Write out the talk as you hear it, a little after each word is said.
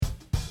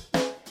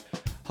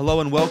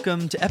Hello and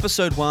welcome to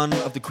episode 1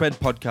 of the Cred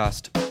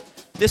podcast.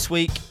 This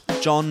week,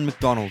 John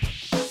McDonald.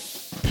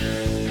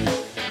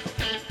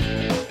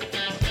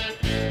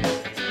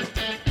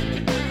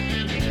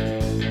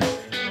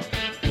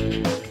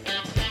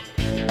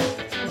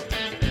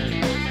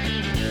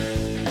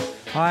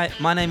 Hi,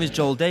 my name is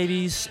Joel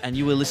Davies and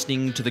you are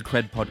listening to the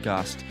Cred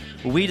podcast,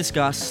 where we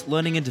discuss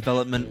learning and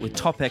development with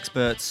top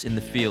experts in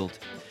the field.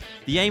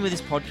 The aim of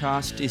this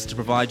podcast is to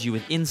provide you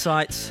with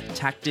insights,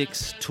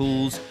 tactics,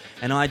 tools,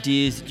 and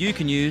ideas that you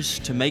can use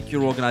to make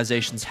your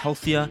organizations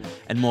healthier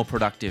and more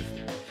productive.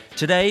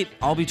 Today,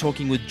 I'll be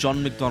talking with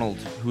John McDonald,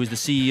 who is the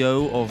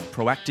CEO of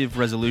Proactive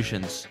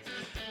Resolutions.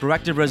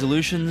 Proactive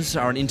Resolutions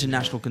are an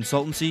international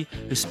consultancy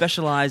who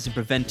specialize in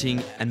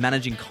preventing and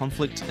managing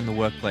conflict in the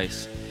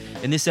workplace.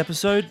 In this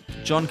episode,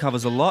 John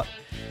covers a lot,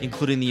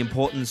 including the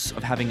importance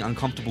of having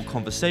uncomfortable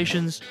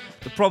conversations,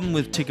 the problem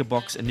with ticker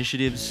box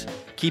initiatives,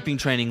 keeping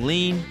training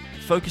lean,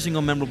 focusing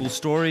on memorable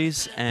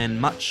stories,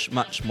 and much,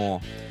 much more.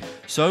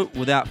 So,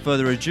 without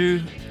further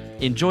ado,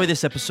 enjoy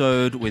this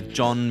episode with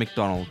John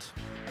McDonald.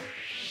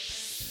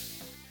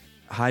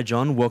 Hi,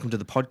 John. Welcome to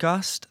the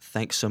podcast.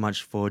 Thanks so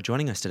much for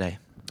joining us today.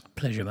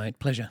 Pleasure, mate.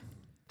 Pleasure.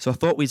 So I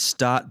thought we'd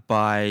start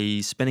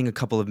by spending a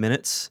couple of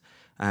minutes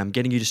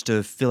getting you just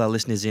to fill our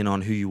listeners in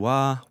on who you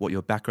are, what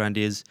your background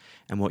is,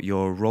 and what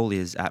your role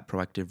is at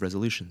Proactive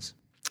Resolutions.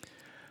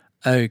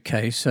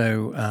 Okay,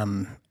 so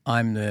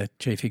I'm the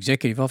Chief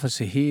Executive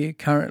Officer here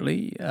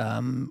currently.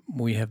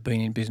 We have been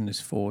in business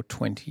for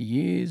 20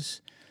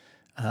 years.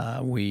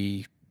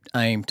 We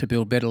aim to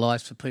build better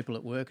lives for people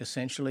at work,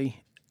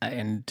 essentially,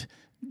 and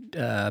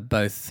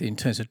both in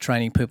terms of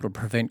training people to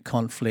prevent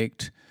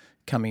conflict,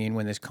 coming in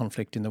when there's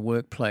conflict in the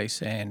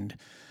workplace, and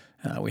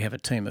we have a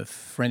team of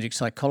forensic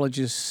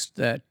psychologists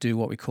that do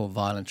what we call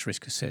violence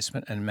risk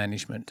assessment and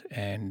management.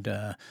 And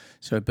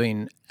so I've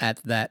been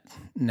at that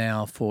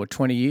now for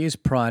 20 years.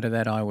 Prior to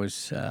that, I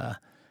was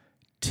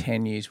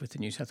 10 years with the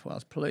New South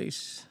Wales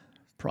Police.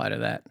 Prior to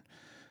that,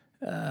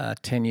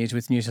 10 years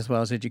with New South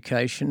Wales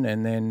Education.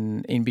 And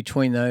then in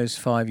between those,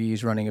 5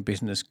 years running a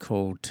business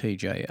called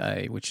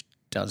TJA, which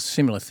does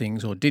similar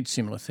things or did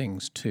similar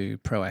things to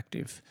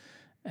Proactive.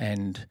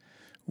 And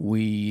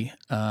we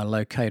are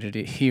located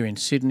here in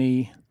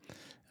Sydney,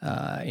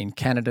 in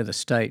Canada, the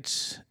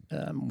States.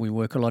 We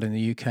work a lot in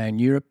the UK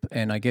and Europe,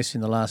 and I guess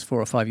in the last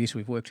 4 or 5 years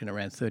we've worked in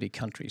around 30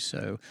 countries.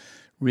 So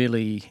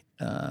really,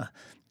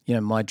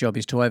 my job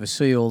is to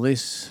oversee all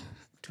this,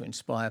 to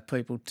inspire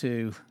people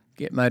to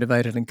get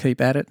motivated and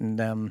keep at it.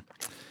 And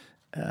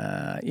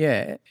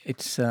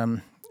it's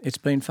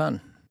been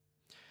fun.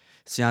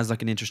 Sounds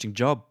like an interesting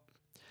job.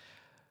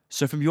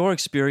 So from your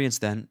experience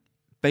then,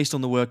 based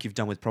on the work you've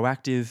done with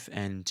Proactive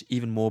and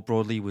even more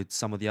broadly with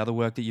some of the other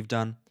work that you've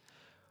done,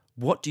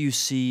 what do you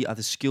see are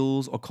the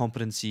skills or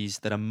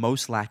competencies that are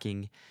most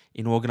lacking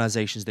in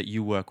organizations that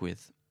you work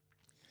with?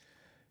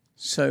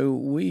 So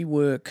we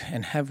work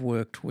and have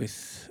worked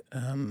with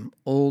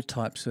all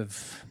types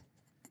of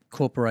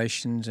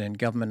corporations and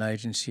government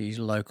agencies,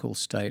 local,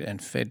 state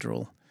and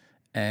federal,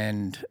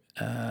 and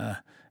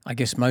I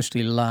guess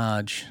mostly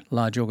large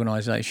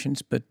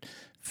organisations. But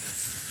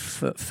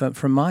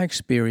from my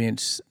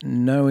experience,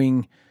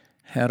 knowing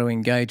how to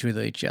engage with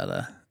each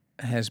other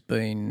has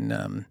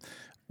been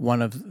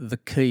one of the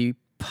key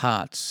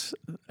parts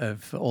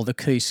of, or the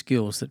key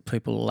skills that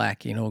people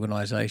lack in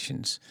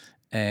organisations.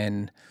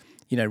 And,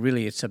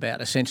 really it's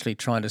about essentially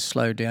trying to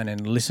slow down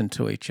and listen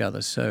to each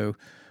other. So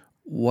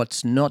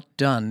what's not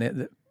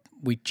done,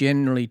 we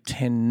generally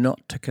tend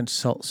not to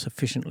consult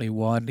sufficiently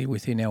widely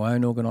within our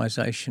own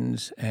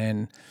organisations,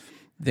 and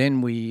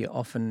then we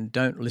often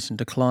don't listen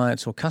to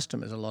clients or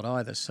customers a lot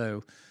either.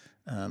 So,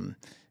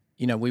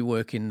 we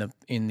work in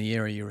the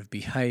area of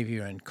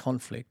behaviour and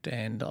conflict,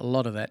 and a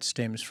lot of that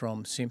stems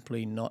from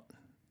simply not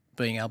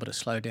being able to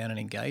slow down and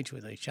engage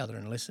with each other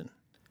and listen.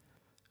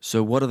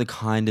 So what are the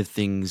kind of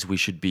things we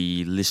should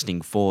be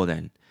listening for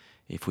then?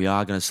 If we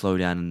are going to slow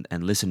down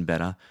and listen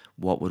better,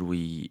 what would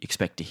we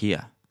expect to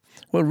hear?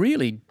 Well,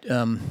 really,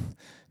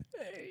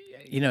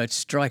 it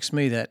strikes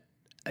me that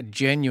a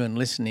genuine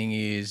listening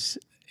is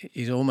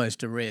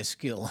almost a rare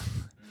skill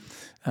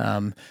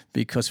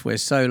because we're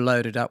so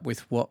loaded up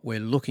with what we're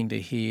looking to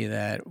hear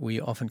that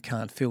we often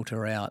can't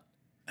filter out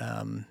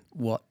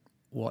what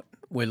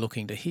we're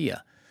looking to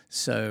hear.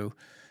 So,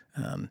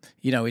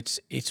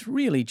 it's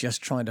really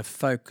just trying to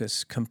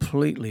focus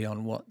completely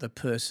on what the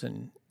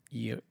person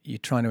you're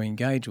trying to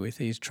engage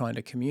with is trying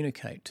to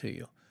communicate to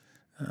you.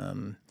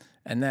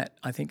 And that,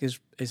 I think,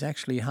 is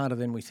actually harder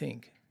than we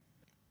think.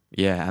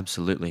 Yeah,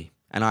 absolutely.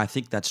 And I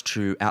think that's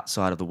true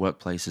outside of the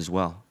workplace as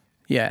well.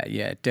 Yeah,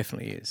 it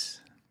definitely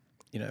is.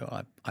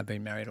 I've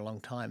been married a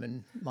long time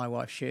and my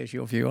wife shares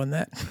your view on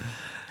that.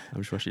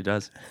 I'm sure she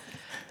does.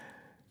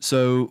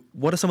 So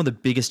what are some of the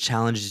biggest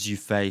challenges you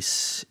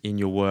face in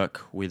your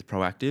work with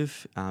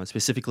Proactive,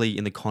 specifically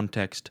in the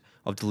context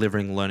of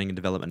delivering learning and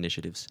development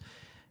initiatives?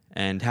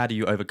 And how do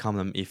you overcome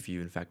them if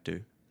you in fact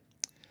do?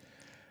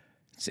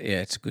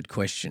 It's a good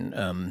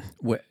question.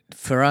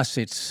 For us,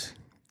 it's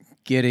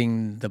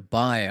getting the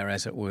buyer,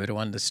 as it were, to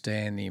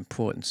understand the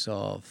importance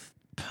of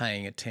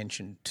paying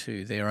attention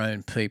to their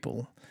own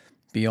people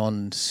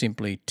beyond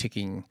simply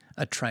ticking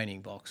a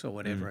training box or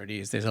whatever it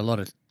is. There's a lot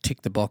of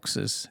tick the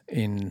boxes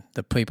in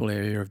the people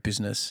area of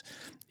business.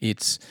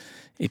 It's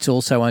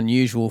also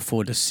unusual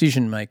for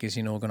decision makers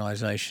in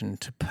organisation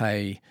to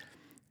pay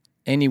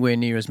anywhere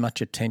near as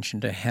much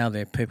attention to how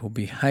their people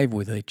behave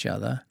with each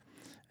other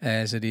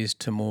as it is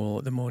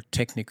to the more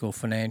technical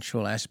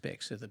financial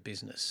aspects of the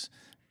business.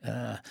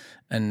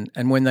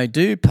 And when they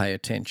do pay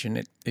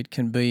attention, it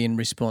can be in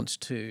response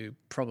to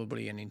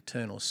probably an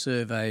internal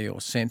survey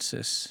or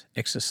census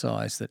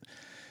exercise that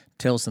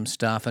tells them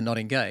staff are not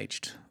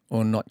engaged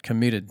or not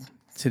committed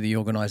to the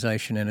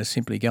organisation and are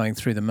simply going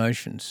through the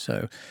motions.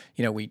 So,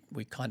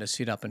 we kind of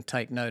sit up and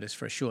take notice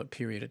for a short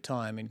period of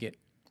time and get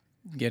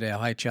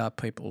our HR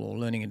people or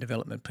learning and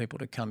development people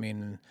to come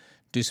in and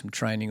do some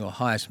training or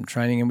hire some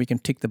training, and we can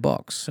tick the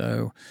box.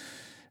 So,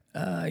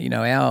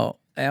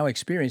 our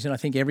experience, and I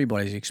think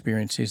everybody's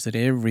experience, is that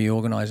every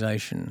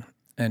organisation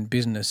and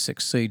business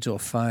succeeds or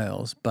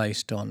fails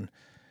based on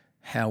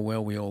how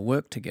well we all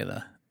work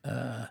together.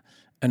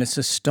 And it's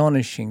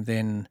astonishing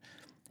then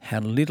how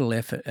little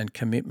effort and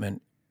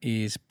commitment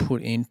is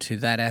put into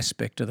that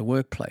aspect of the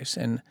workplace.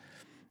 And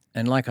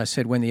like I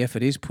said, when the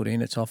effort is put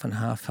in, it's often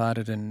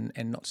half-hearted and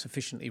not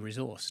sufficiently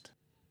resourced.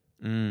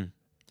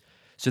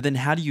 So then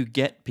how do you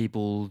get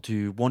people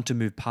to want to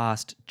move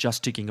past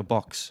just ticking a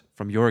box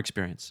from your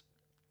experience?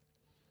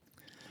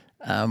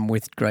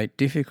 With great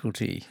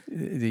difficulty.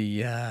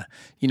 We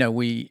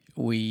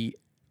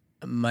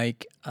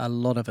make a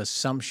lot of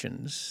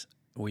assumptions.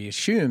 We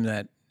assume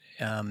that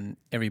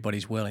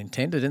everybody's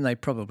well-intended, and they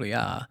probably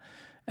are,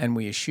 and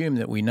we assume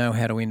that we know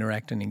how to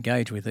interact and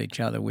engage with each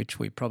other, which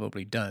we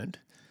probably don't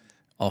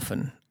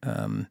often.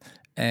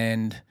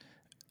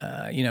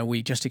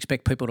 We just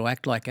expect people to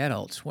act like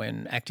adults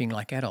when acting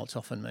like adults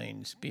often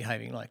means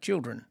behaving like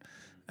children,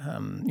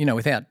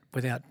 without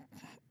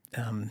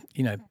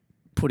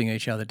putting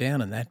each other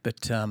down in that.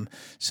 But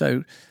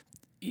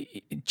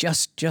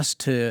just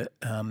to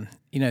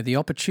the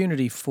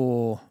opportunity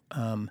for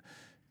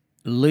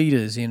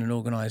leaders in an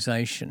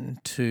organisation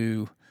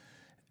to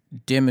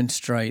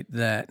demonstrate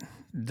that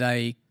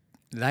they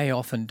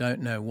often don't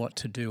know what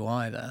to do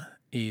either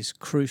is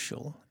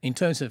crucial in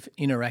terms of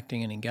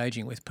interacting and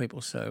engaging with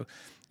people. So,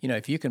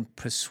 if you can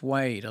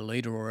persuade a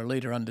leader, or a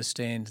leader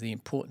understands the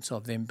importance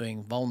of them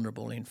being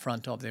vulnerable in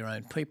front of their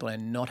own people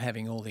and not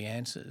having all the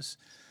answers,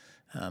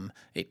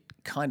 it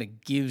kind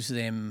of gives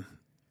them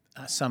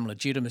some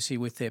legitimacy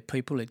with their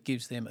people. It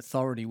gives them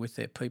authority with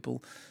their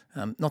people.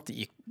 Not that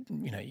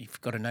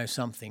you've got to know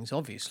some things,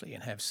 obviously,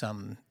 and have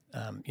some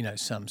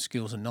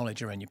skills and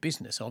knowledge around your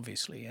business,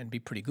 obviously, and be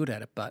pretty good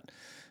at it. But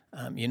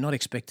you're not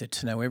expected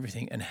to know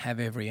everything and have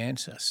every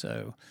answer.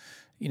 So,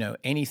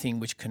 anything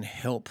which can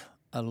help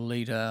a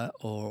leader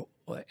or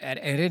at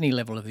any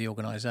level of the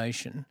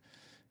organisation,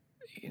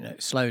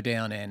 slow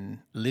down and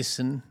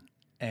listen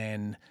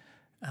and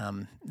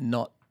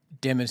not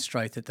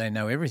demonstrate that they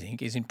know everything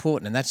is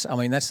important. And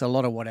that's a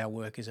lot of what our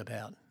work is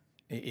about,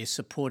 is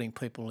supporting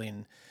people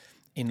in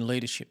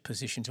leadership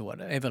positions or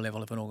whatever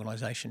level of an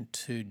organisation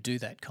to do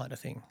that kind of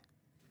thing.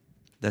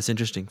 That's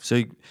interesting.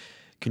 So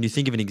can you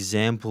think of an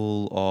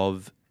example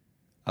of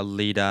a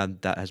leader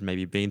that has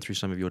maybe been through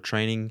some of your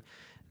training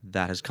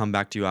that has come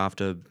back to you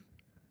after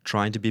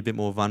trying to be a bit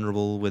more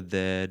vulnerable with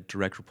their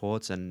direct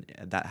reports and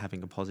that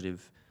having a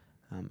positive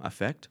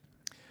effect?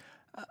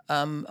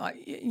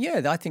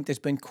 I think there's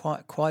been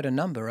quite a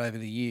number over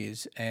the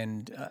years,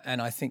 and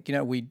I think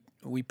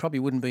we probably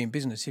wouldn't be in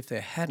business if there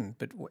hadn't.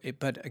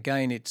 But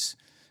again, it's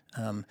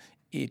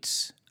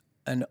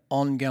an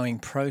ongoing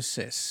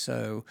process.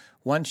 So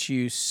once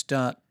you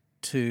start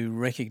to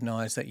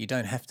recognise that you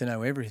don't have to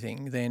know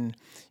everything, then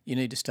you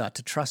need to start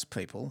to trust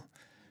people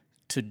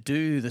to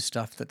do the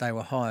stuff that they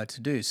were hired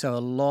to do. So a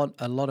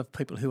lot of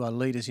people who are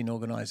leaders in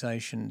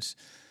organisations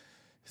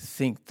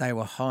think they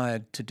were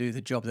hired to do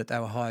the job that they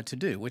were hired to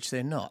do, which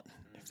they're not,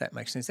 if that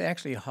makes sense. They're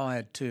actually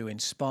hired to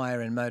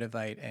inspire and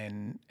motivate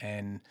and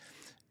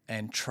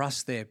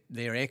trust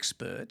their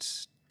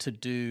experts to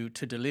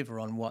deliver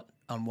on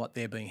what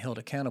they're being held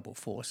accountable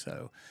for.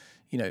 So,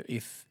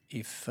 if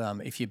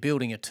you're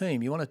building a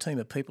team, you want a team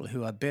of people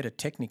who are better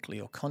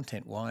technically or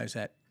content-wise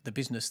at the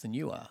business than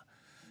you are.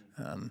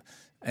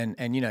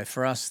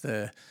 For us,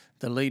 the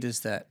leaders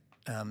that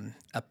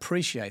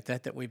appreciate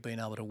that we've been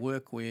able to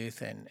work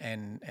with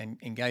and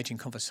engage in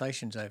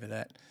conversations over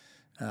that,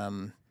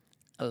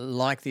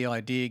 like the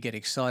idea, get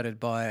excited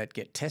by it,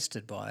 get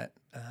tested by it,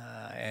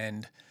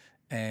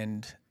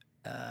 and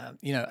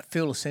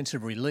feel a sense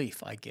of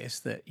relief, I guess,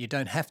 that you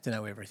don't have to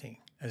know everything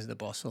as the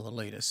boss or the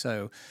leader.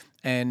 So,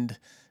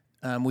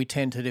 we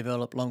tend to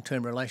develop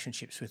long-term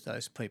relationships with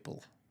those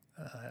people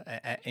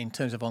in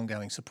terms of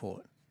ongoing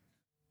support.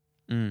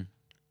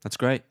 That's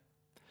great.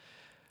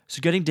 So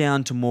getting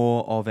down to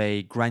more of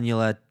a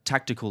granular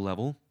tactical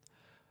level,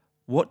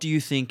 what do you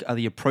think are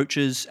the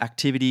approaches,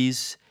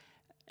 activities,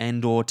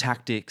 and or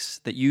tactics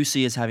that you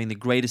see as having the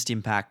greatest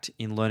impact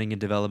in learning and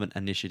development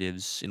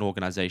initiatives in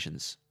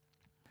organizations?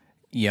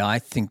 Yeah, I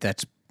think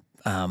that's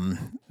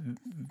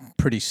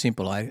pretty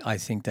simple. I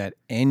think that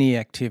any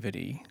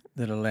activity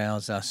that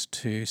allows us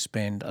to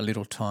spend a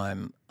little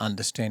time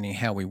understanding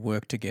how we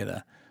work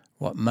together,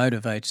 what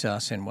motivates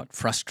us and what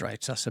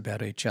frustrates us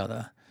about each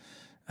other,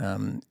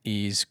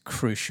 is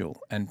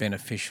crucial and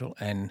beneficial.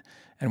 And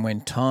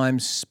when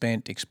time's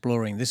spent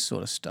exploring this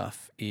sort of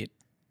stuff, it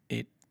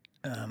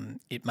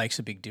makes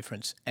a big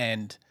difference.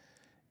 And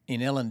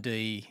in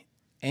L&D,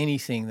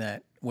 anything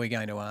that we're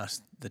going to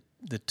ask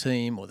the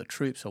team or the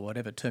troops or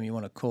whatever term you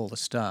want to call the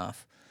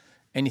staff,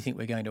 anything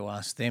we're going to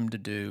ask them to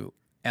do,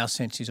 our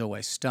sense is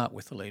always start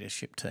with the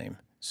leadership team.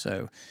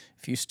 So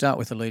if you start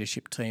with the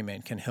leadership team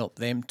and can help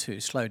them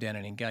to slow down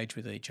and engage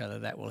with each other,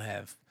 that will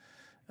have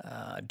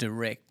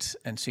direct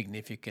and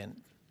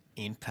significant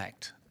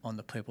impact on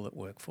the people that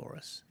work for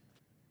us.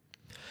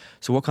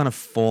 So what kind of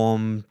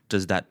form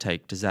does that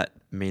take? Does that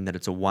mean that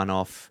it's a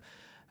one-off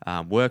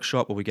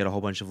workshop where we get a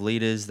whole bunch of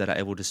leaders that are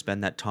able to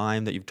spend that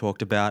time that you've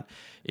talked about?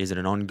 Is it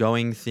an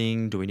ongoing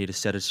thing? Do we need to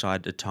set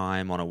aside a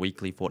time on a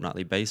weekly,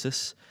 fortnightly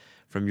basis?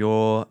 From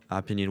your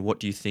opinion, what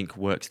do you think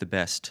works the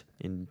best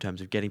in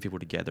terms of getting people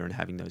together and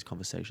having those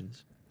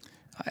conversations?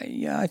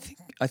 I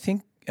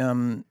think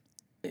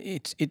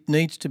it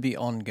needs to be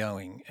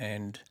ongoing,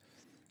 and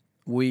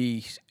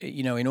we,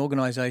 in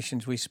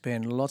organisations, we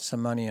spend lots of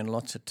money and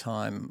lots of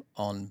time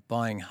on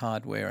buying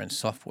hardware and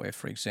software,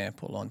 for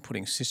example, on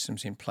putting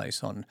systems in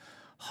place, on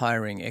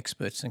hiring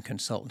experts and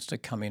consultants to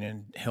come in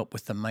and help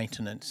with the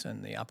maintenance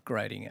and the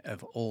upgrading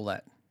of all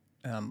that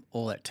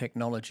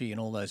technology and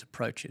all those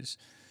approaches,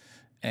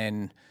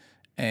 and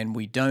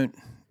we don't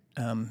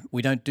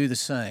do the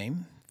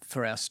same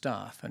for our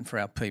staff and for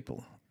our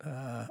people.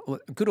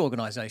 Good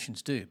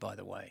organisations do, by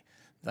the way.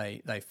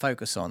 They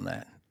focus on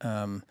that.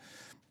 And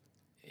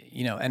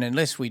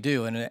unless we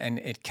do, and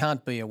it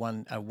can't be a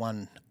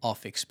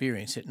one-off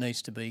experience. It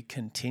needs to be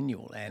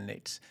continual,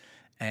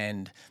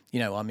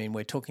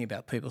 we're talking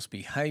about people's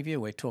behaviour.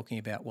 We're talking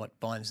about what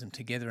binds them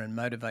together and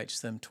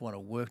motivates them to want to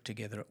work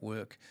together at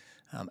work,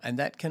 and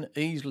that can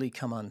easily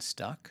come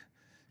unstuck.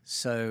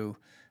 So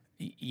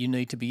you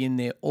need to be in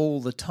there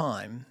all the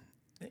time,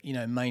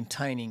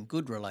 maintaining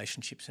good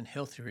relationships and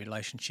healthy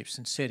relationships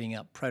and setting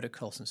up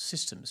protocols and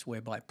systems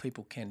whereby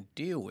people can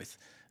deal with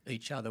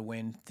each other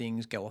when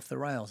things go off the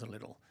rails a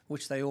little,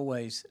 which they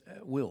always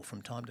will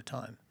from time to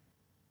time.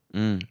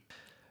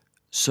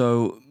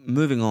 So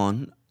moving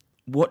on,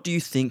 what do you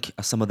think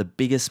are some of the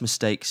biggest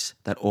mistakes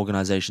that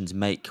organizations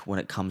make when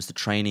it comes to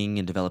training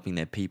and developing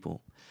their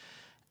people?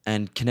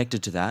 And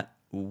connected to that,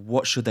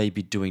 what should they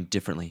be doing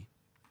differently?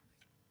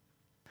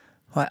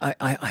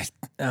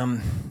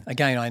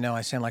 Again, I know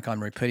I sound like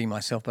I'm repeating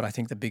myself, but I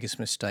think the biggest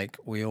mistake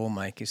we all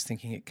make is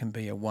thinking it can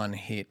be a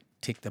one-hit,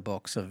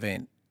 tick-the-box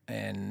event.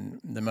 And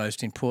the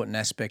most important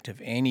aspect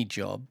of any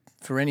job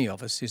for any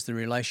of us is the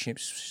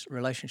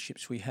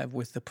relationships we have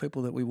with the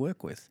people that we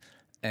work with.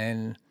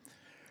 And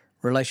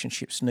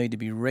relationships need to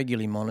be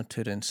regularly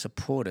monitored and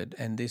supported,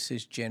 and this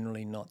is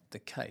generally not the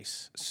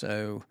case.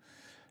 So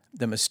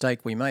the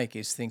mistake we make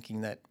is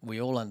thinking that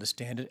we all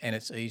understand it and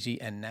it's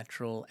easy and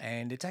natural,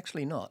 and it's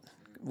actually not.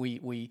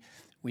 We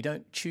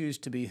don't choose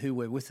to be who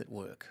we're with at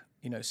work.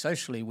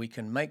 Socially we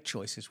can make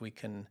choices. We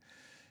can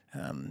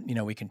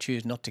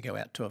choose not to go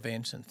out to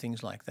events and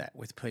things like that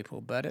with people.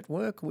 But at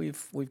work,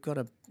 we've got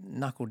to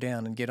knuckle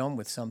down and get on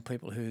with some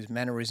people whose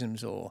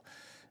mannerisms or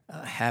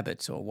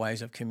habits or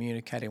ways of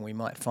communicating we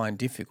might find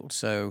difficult.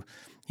 So,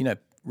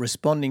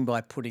 responding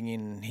by putting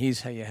in, here's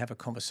how you have a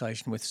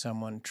conversation with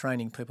someone,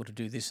 training people to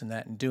do this and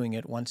that, and doing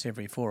it once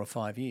every 4 or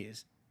 5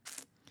 years,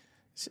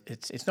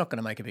 it's not going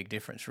to make a big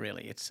difference,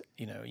 really. It's,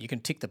 you can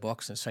tick the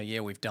box and say,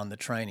 yeah, we've done the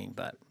training,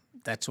 but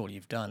that's all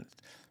you've done.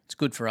 It's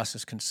good for us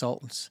as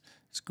consultants.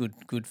 It's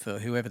good for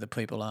whoever the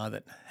people are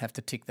that have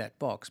to tick that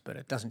box, but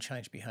it doesn't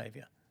change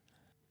behaviour.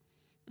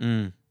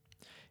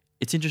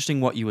 It's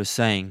interesting what you were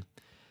saying.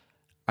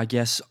 I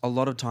guess a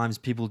lot of times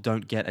people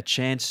don't get a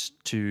chance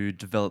to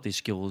develop these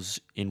skills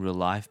in real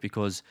life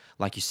because,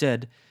 like you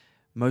said,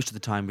 most of the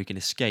time we can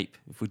escape.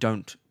 If we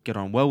don't get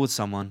on well with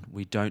someone,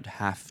 we don't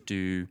have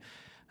to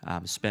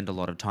spend a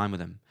lot of time with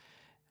them,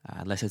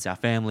 unless it's our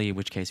family, in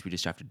which case we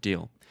just have to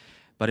deal.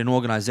 But in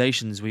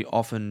organizations, we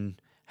often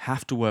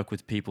have to work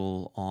with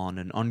people on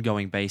an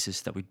ongoing basis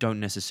that we don't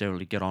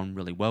necessarily get on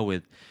really well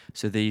with.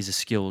 So these are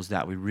skills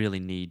that we really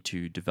need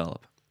to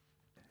develop.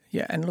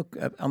 Yeah, and look,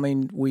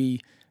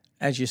 we,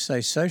 as you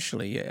say,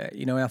 socially,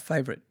 our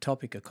favourite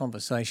topic of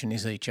conversation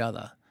is each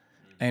other,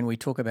 and we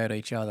talk about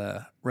each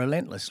other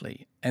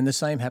relentlessly, and the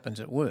same happens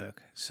at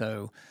work.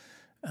 So,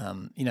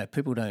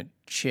 people don't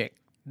check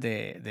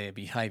their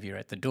behaviour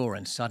at the door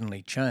and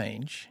suddenly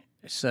change.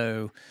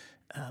 So,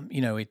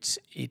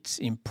 it's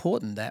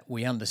important that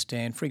we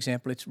understand, for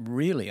example, it's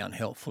really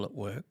unhelpful at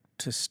work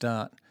to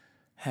start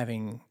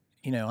having,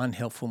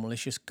 unhelpful,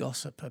 malicious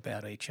gossip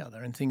about each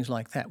other and things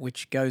like that,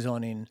 which goes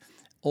on in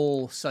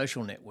all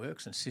social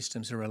networks and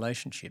systems of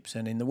relationships.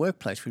 And in the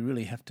workplace, we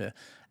really have to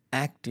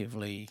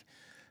actively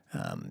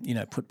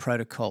put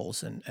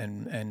protocols and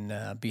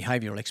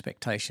behavioural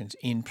expectations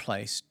in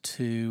place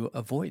to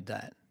avoid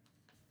that.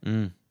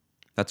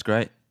 That's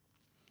great.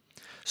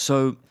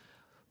 So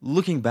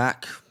looking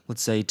back,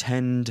 let's say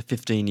 10 to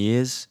 15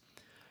 years,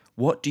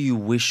 what do you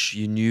wish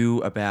you knew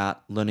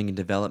about learning and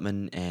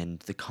development and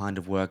the kind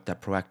of work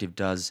that Proactive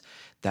does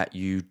that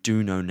you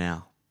do know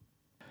now?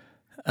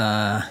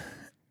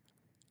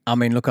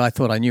 Look, I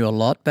thought I knew a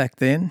lot back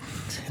then,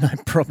 and I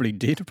probably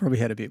did. I probably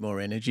had a bit more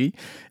energy.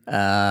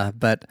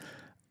 But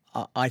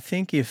I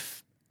think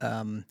if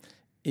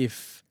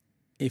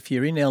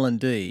you're in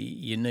L&D,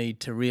 you need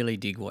to really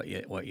dig what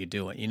you're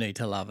doing. You need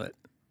to love it.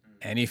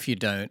 And if you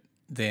don't,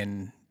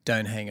 then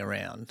don't hang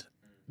around,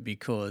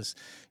 because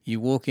you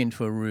walk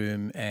into a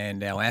room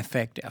and our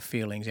affect, our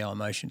feelings, our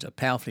emotions are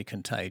powerfully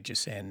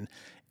contagious, and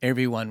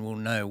everyone will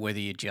know whether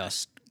you're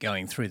just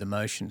going through the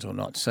motions or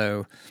not.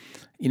 So,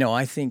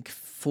 I think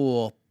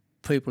for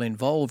people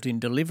involved in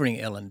delivering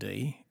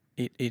L&D,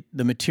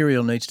 the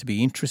material needs to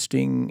be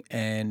interesting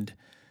and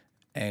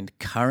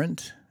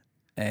current,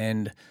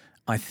 and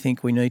I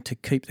think we need to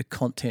keep the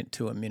content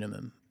to a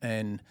minimum.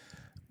 And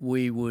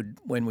we would,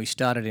 when we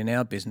started in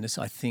our business,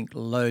 I think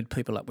load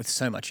people up with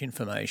so much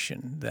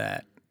information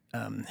that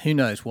who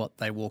knows what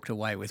they walked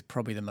away with,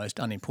 probably the most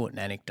unimportant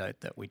anecdote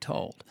that we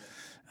told.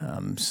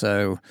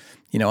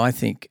 I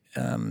think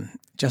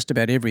just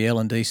about every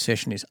L&D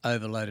session is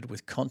overloaded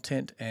with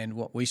content, and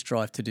what we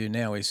strive to do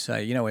now is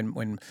say,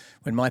 when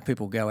my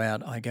people go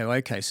out, I go,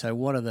 okay, so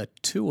what are the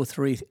two or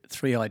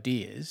three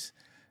ideas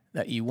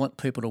that you want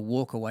people to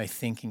walk away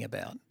thinking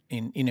about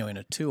in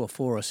a 2 or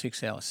 4 or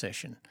 6 hour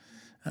session?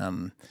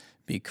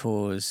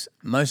 Because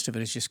most of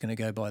it is just going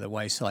to go by the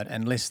wayside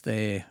unless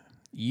they're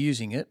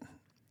using it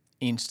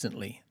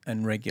instantly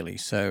and regularly.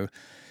 So,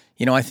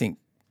 I think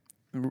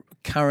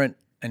current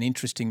and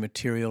interesting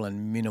material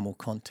and minimal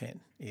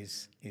content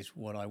is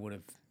what I would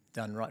have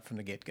done right from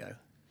the get-go.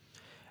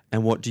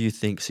 And what do you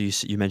think, so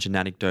you mentioned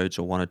anecdotes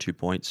or 1 or 2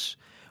 points,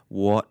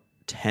 what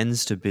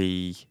tends to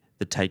be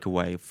the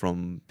takeaway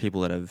from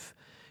people that have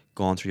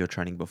gone through your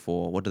training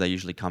before? What do they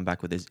usually come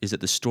back with? Is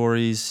it the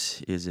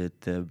stories? Is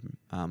it the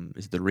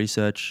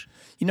research?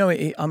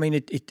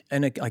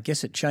 I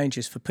guess it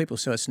changes for people.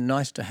 So it's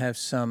nice to have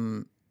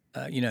some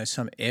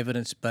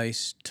evidence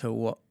base to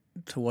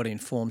what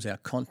informs our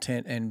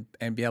content,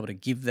 and be able to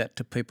give that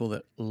to people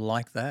that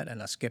like that and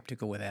are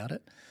skeptical without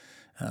it.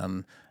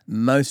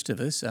 Most of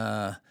us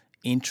are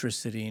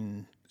interested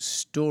in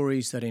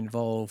stories that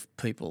involve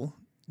people,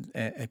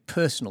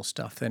 personal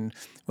stuff. And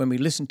when we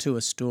listen to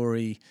a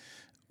story,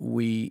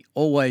 we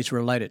always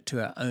relate it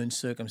to our own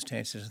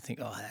circumstances and think,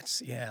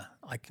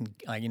 I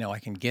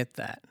can get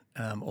that.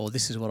 Or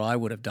this is what I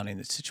would have done in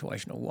this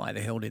situation, or why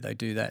the hell did they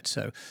do that?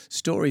 So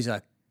stories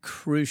are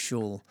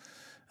crucial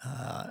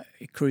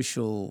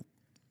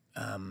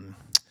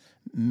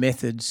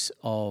methods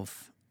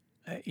of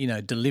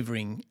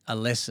delivering a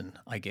lesson,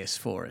 I guess,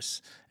 for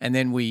us. And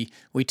then we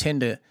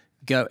tend to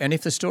go, and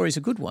if the story's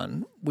a good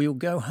one, we'll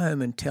go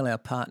home and tell our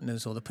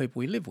partners or the people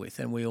we live with,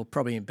 and we'll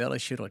probably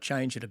embellish it or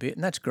change it a bit,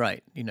 and that's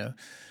great.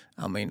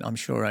 I'm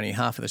sure only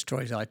half of the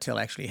stories I tell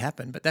actually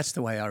happen, but that's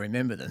the way I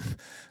remember them.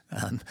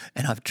 And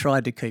I've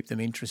tried to keep them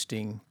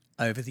interesting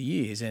over the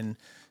years. And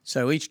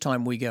so each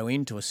time we go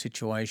into a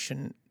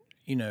situation,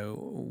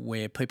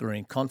 where people are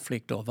in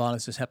conflict or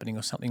violence is happening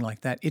or something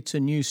like that, it's a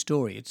new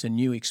story, it's a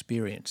new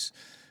experience.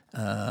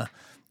 And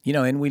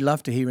we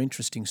love to hear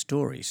interesting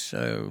stories.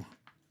 So,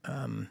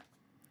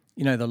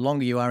 the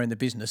longer you are in the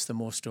business, the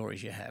more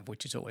stories you have,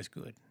 which is always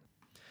good.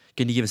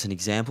 Can you give us an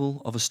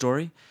example of a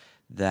story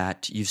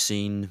that you've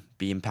seen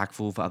be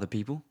impactful for other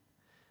people?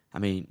 I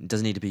mean, it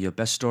doesn't need to be your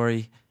best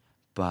story,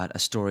 but a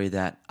story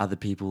that other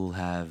people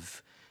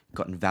have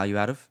gotten value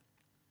out of?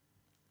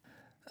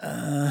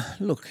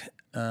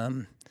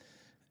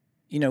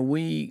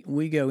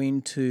 We go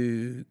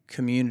into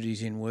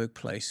communities in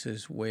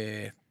workplaces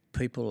where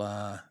people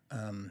are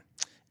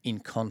in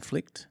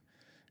conflict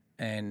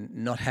and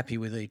not happy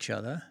with each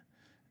other,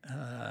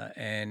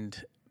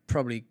 and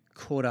probably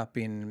caught up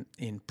in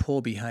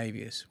poor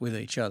behaviours with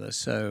each other.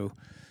 So,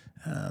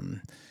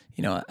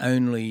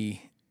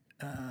 only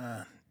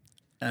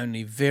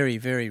very,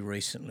 very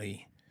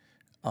recently,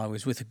 I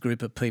was with a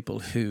group of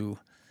people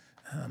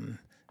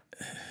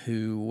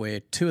where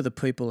two of the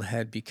people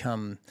had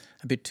become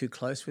a bit too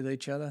close with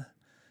each other.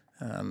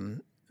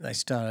 They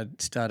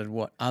started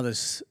what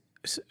others,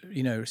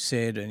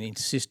 said and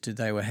insisted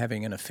they were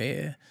having an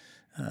affair.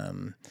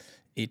 To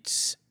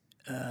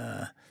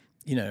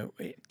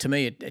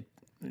me,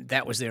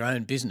 that was their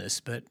own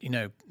business. But,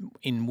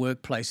 in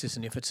workplaces,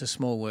 and if it's a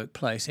small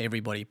workplace,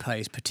 everybody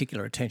pays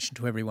particular attention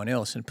to everyone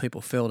else, and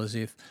people felt as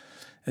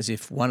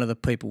if one of the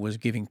people was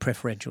giving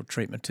preferential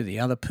treatment to the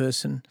other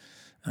person.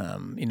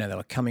 They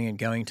were coming and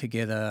going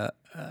together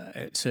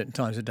at certain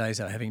times of days.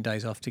 They were having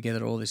days off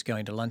together, all this,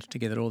 going to lunch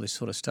together, all this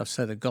sort of stuff.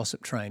 So the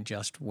gossip train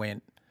just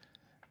went,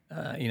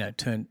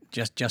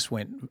 just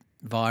went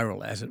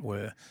viral, as it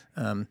were.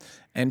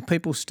 And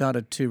people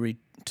started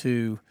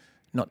to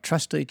not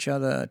trust each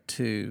other,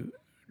 to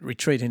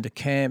retreat into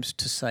camps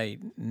to say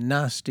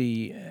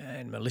nasty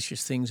and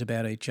malicious things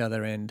about each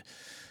other. And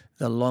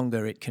the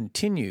longer it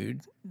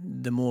continued,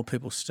 the more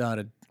people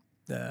started,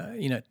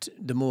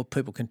 the more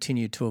people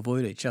continued to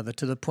avoid each other,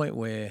 to the point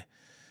where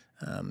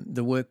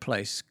the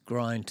workplace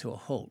grind to a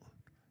halt.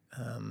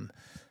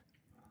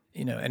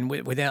 And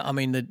without, I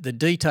mean, the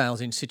details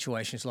in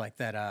situations like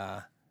that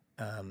are,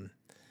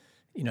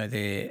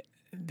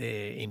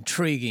 they're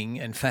intriguing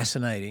and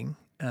fascinating,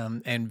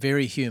 and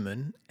very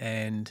human,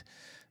 and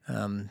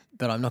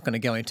but I'm not going to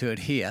go into it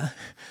here.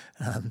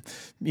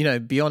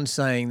 Beyond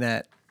saying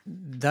that,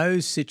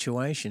 those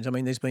situations, I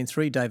mean, there's been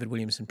 3 David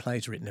Williamson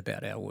plays written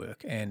about our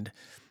work, and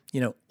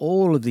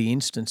all of the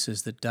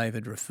instances that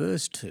David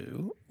refers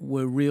to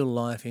were real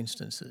life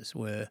instances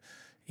where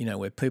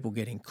people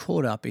getting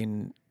caught up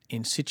in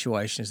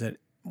situations that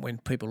when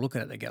people look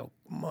at it, they go,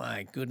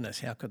 my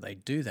goodness, how could they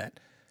do that?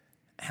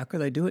 How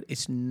could they do it?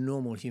 It's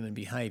normal human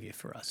behaviour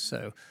for us.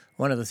 So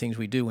one of the things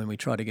we do when we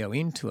try to go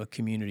into a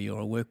community or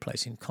a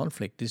workplace in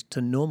conflict is to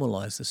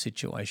normalise the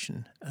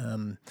situation,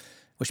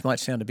 which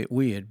might sound a bit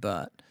weird,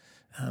 but,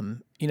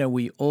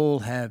 we all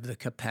have the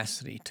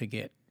capacity to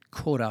get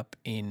caught up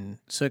in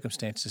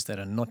circumstances that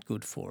are not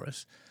good for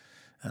us,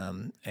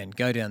 and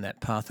go down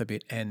that path a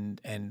bit, and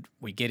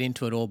we get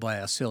into it all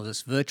by ourselves.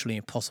 It's virtually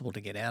impossible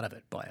to get out of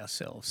it by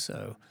ourselves.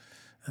 So,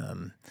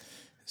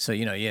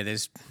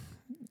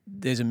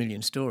 there's a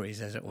million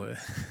stories, as it were.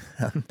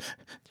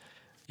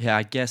 Yeah,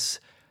 I guess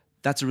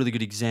that's a really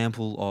good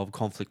example of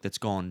conflict that's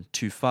gone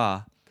too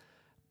far,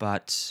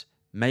 but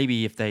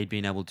maybe if they'd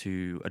been able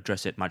to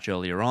address it much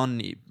earlier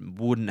on, it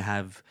wouldn't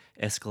have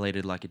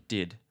escalated like it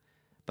did.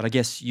 But I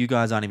guess you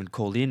guys aren't even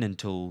called in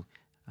until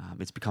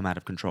it's become out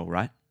of control,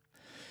 right?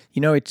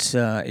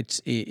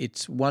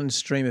 It's one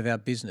stream of our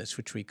business,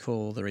 which we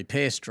call the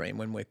repair stream,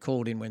 when we're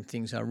called in when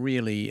things have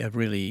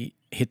really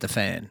hit the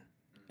fan.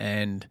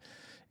 And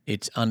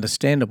it's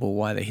understandable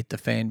why they hit the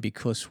fan,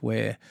 because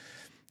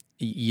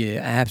you're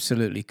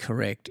absolutely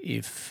correct.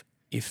 If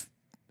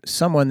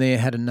someone there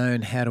had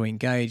known how to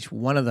engage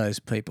one of those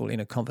people in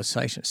a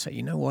conversation, say,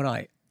 you know what,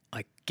 I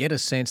get a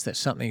sense that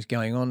something's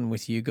going on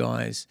with you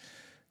guys.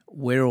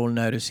 We're all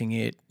noticing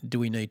it. Do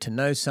we need to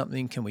know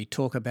something? Can we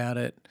talk about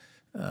it?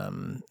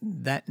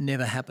 That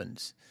never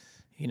happens,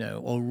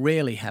 or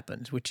rarely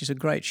happens, which is a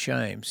great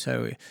shame.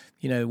 So,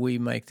 we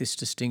make this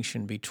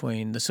distinction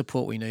between the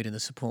support we need and the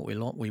support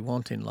we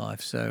want in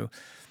life. So,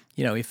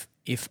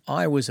 if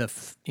I was a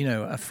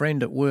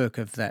friend at work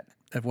of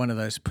one of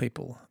those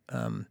people,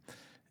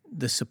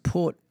 the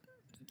support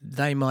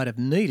they might have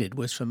needed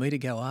was for me to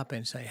go up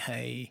and say,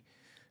 hey,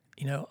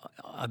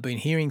 I've been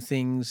hearing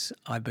things,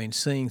 I've been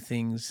seeing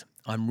things,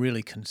 I'm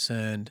really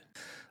concerned.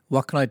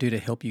 What can I do to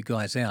help you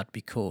guys out,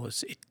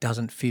 because it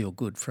doesn't feel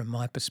good from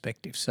my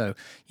perspective? So,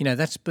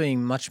 that's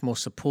being much more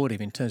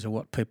supportive in terms of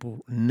what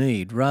people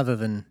need, rather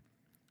than,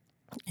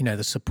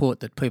 the support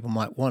that people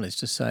might want is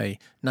to say,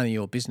 none of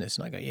your business.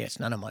 And I go, yeah, it's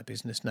none of my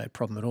business, no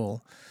problem at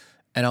all.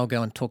 And I'll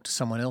go and talk to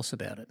someone else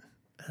about it.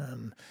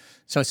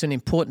 So it's an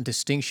important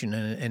distinction,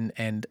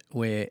 and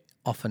we're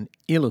often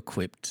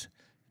ill-equipped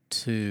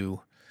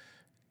to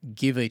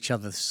give each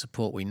other the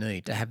support we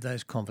need to have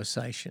those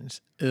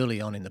conversations early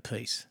on in the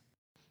piece.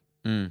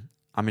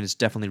 It's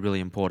definitely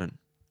really important.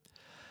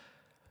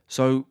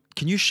 So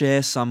can you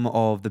share some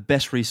of the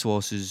best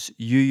resources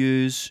you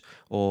use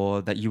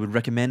or that you would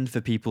recommend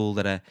for people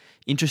that are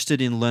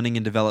interested in learning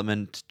and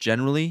development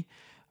generally,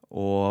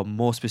 or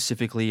more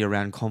specifically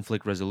around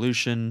conflict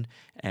resolution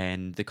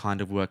and the kind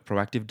of work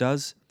Proactive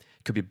does?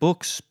 It could be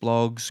books,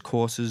 blogs,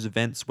 courses,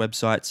 events,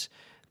 websites,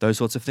 those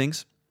sorts of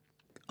things.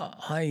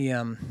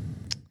 I'm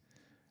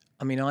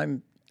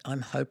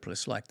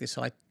hopeless like this.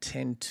 I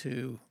tend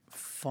to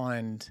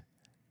find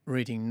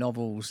reading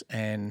novels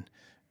and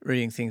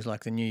reading things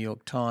like the New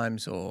York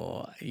Times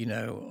or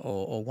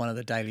one of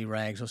the Daily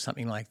Rags or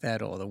something like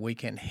that, or the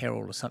Weekend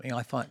Herald or something.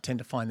 I tend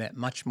to find that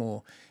much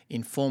more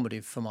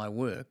informative for my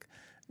work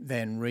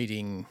than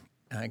reading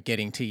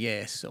Getting to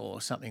Yes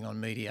or something on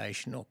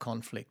mediation or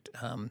conflict.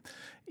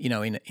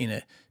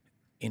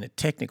 In a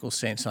technical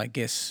sense, I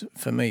guess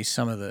for me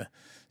some of the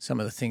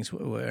things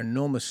were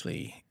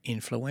enormously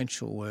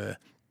influential were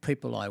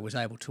people I was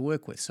able to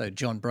work with. So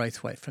John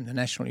Braithwaite from the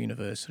National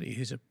University,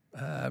 who's a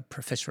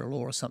professor of law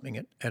or something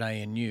at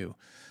ANU,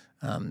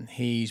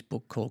 his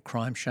book called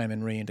Crime, Shame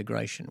and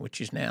Reintegration, which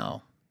is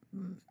now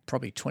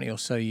probably 20 or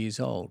so years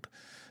old,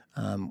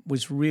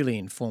 was really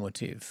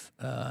informative.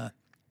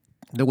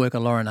 The work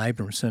of Lauren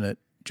Abramson at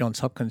Johns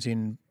Hopkins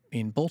in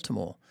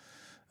Baltimore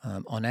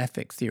on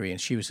affect theory, and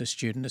she was a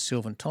student of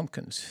Sylvan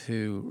Tompkins,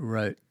 who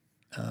wrote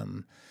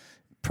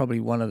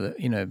probably one of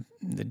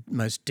the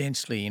most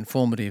densely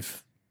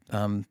informative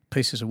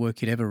pieces of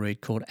work you'd ever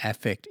read, called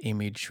Affect,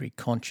 Imagery,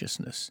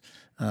 Consciousness.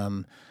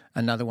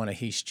 Another one of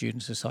his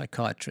students, a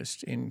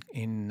psychiatrist in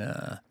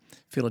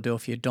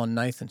Philadelphia, Don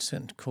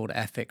Nathanson, called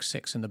Affect,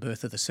 Sex and the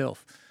Birth of the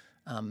Self.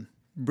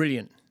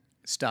 Brilliant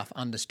stuff,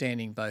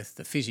 understanding both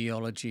the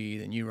physiology,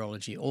 the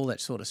neurology, all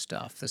that sort of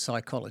stuff, the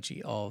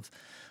psychology of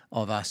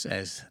us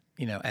as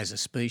a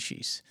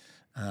species.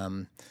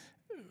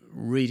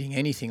 reading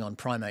anything on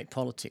primate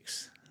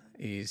politics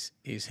is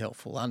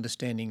helpful.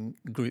 Understanding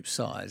group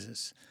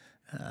sizes,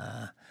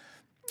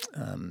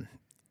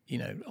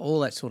 all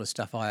that sort of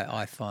stuff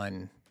I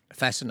find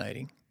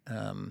fascinating.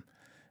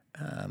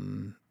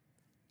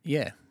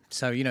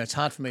 So it's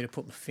hard for me to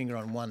put my finger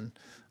on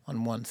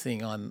one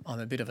thing. I'm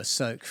a bit of a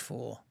soak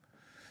for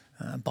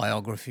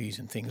biographies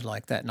and things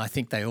like that, and I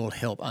think they all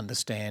help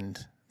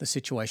understand the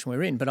situation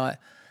we're in. But I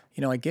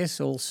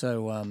guess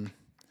also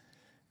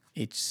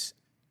it's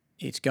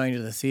going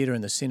to the theatre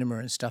and the cinema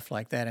and stuff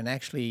like that, and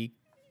actually,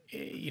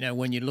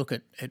 when you look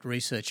at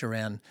research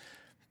around,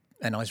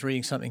 and I was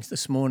reading something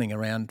this morning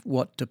around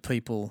what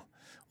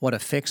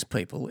affects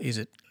people. Is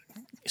it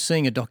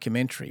seeing a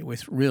documentary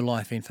with real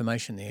life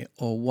information there,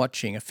 or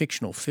watching a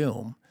fictional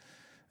film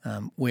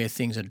where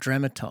things are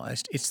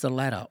dramatised? It's the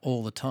latter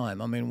all the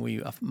time. I mean,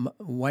 we are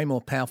way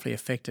more powerfully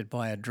affected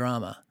by a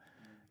drama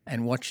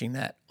and watching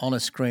that on a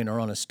screen or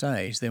on a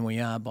stage than we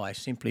are by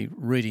simply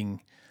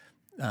reading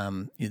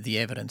the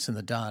evidence and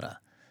the data.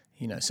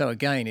 So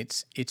again,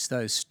 it's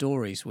those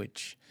stories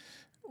which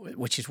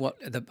is what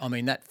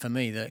that for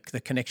me,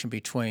 the connection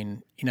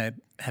between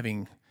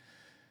having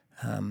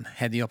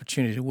had the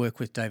opportunity to work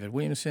with David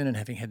Williamson and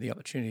having had the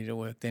opportunity to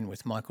work then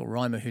with Michael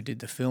Reimer, who did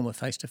the film of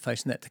Face to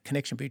Face, and that the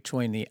connection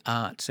between the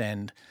arts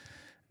and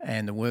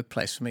the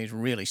workplace for me is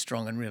really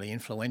strong and really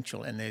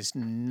influential, and there's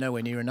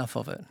nowhere near enough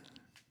of it.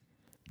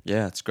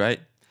 Yeah, it's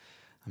great.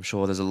 I'm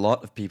sure there's a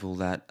lot of people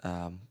that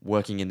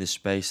working in this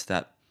space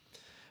that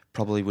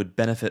probably would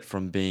benefit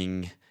from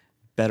being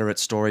better at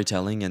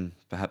storytelling and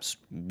perhaps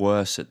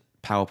worse at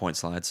PowerPoint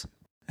slides.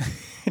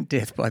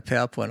 Death by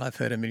PowerPoint, I've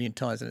heard a million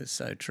times, and it's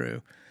so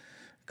true.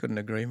 Couldn't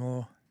agree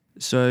more.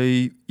 So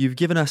you've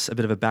given us a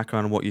bit of a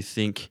background on what you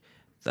think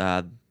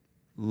the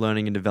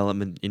learning and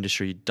development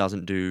industry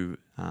doesn't do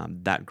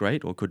that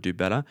great or could do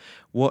better.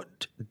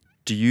 What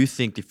do you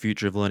think the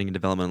future of learning and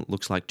development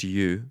looks like to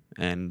you,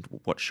 and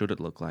what should it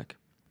look like?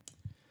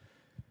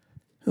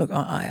 Look,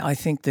 I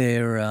think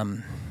there,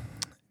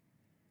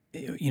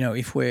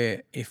 if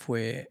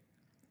we're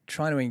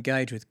trying to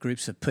engage with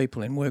groups of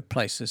people in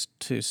workplaces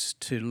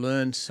to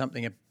learn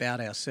something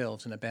about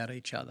ourselves and about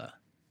each other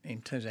in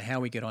terms of how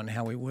we get on,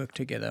 how we work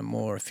together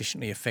more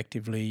efficiently,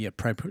 effectively,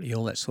 appropriately,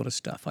 all that sort of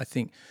stuff, I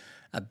think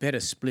a better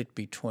split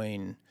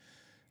between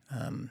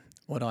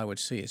what I would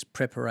see as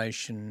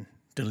preparation,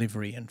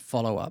 delivery and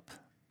follow-up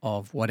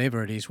of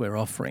whatever it is we're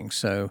offering.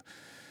 So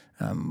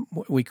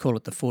we call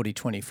it the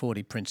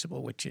 40-20-40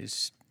 principle, which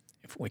is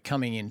if we're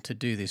coming in to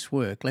do this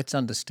work, let's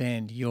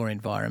understand your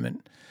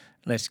environment.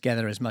 Let's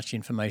gather as much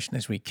information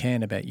as we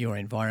can about your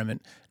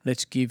environment.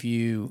 Let's give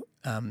you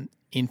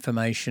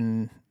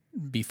information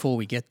before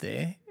we get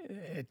there.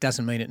 It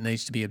doesn't mean it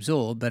needs to be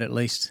absorbed, but at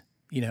least,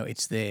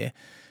 it's there.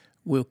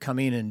 We'll come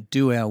in and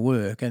do our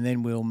work, and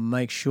then we'll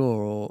make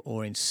sure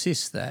or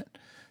insist that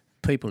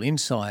people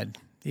inside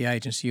the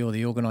agency or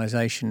the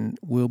organisation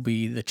will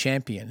be the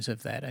champions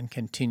of that and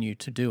continue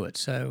to do it.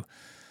 So,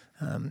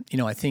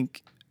 I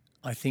think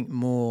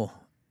more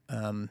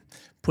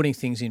putting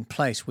things in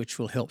place which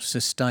will help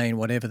sustain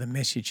whatever the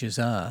messages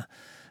are.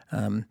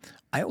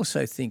 I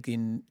also think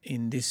in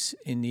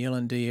the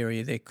L&D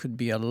area there could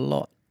be a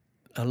lot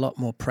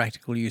more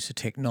practical use of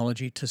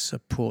technology to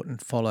support and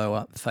follow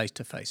up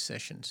face-to-face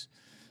sessions.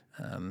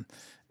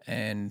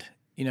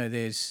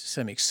 There's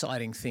some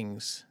exciting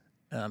things,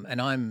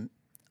 and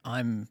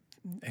I'm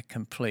a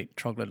complete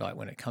troglodyte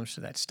when it comes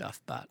to that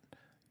stuff, but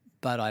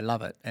I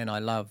love it, and I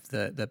love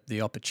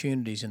the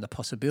opportunities and the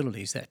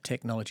possibilities that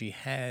technology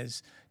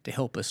has to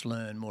help us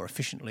learn more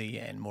efficiently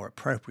and more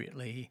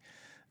appropriately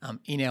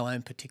in our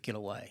own particular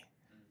way.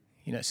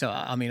 So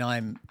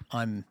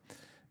I'm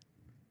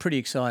pretty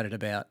excited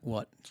about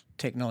what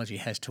technology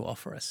has to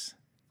offer us.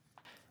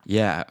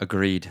 Yeah,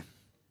 agreed.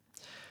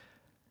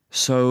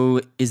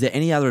 So is there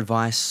any other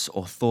advice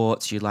or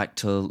thoughts you'd like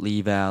to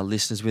leave our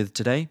listeners with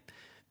today?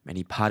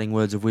 Any parting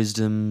words of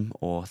wisdom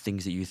or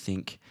things that you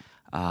think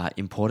are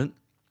important?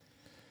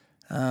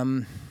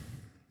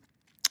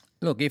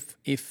 Look,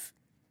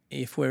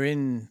 if we're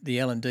in the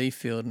L&D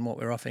field and what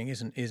we're offering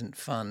isn't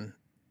fun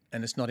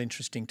and it's not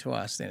interesting to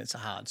us, then it's a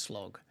hard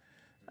slog.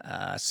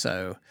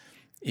 So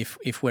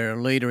if we're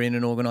a leader in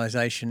an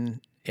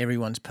organisation,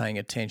 everyone's paying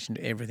attention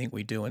to everything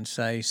we do and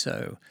say.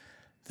 So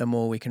the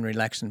more we can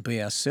relax and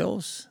be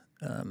ourselves,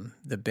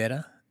 the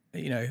better.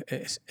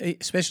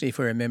 Especially if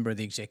we're a member of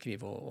the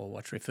executive or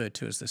what's referred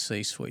to as the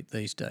C-suite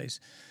these days.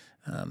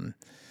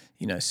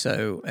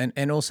 So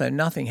and also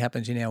nothing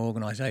happens in our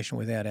organisation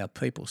without our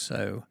people.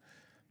 So,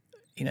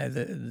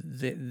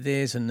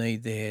 there's a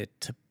need there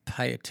to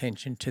pay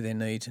attention to their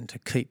needs and to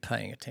keep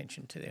paying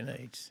attention to their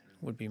needs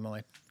would be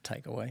my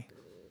takeaway.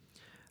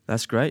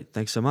 That's great.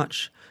 Thanks so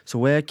much. So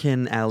where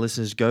can our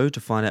listeners go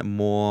to find out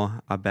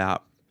more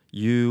about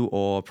you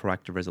or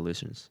Proactive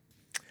Resolutions?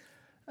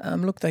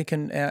 Look, they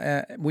can.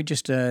 We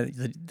just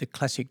the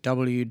classic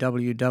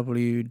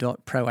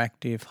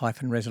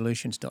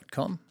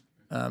www.proactive-resolutions.com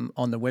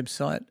on the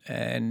website,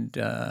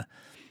 and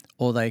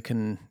or they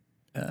can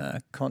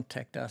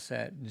contact us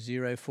at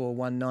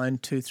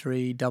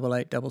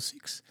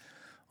 0419238866,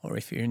 or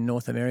if you're in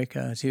North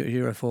America,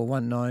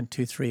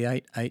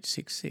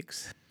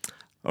 0419238866.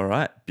 All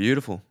right,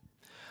 beautiful.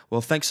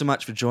 Well, thanks so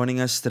much for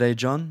joining us today,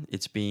 John.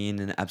 It's been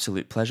an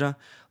absolute pleasure.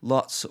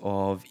 Lots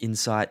of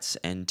insights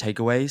and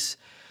takeaways.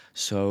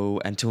 So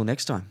until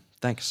next time,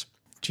 thanks.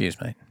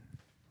 Cheers, mate.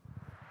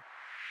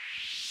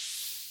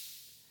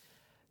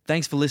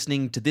 Thanks for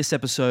listening to this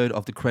episode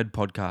of the Cred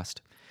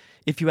Podcast.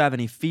 If you have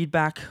any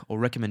feedback or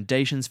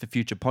recommendations for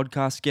future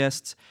podcast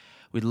guests,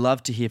 we'd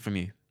love to hear from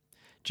you.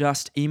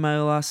 Just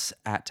email us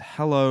at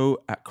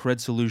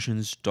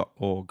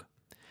hello@credsolutions.org.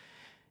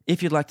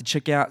 If you'd like to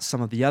check out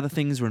some of the other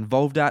things we're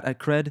involved at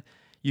Cred,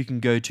 you can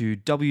go to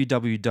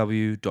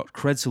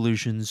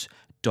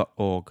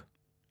www.credsolutions.org.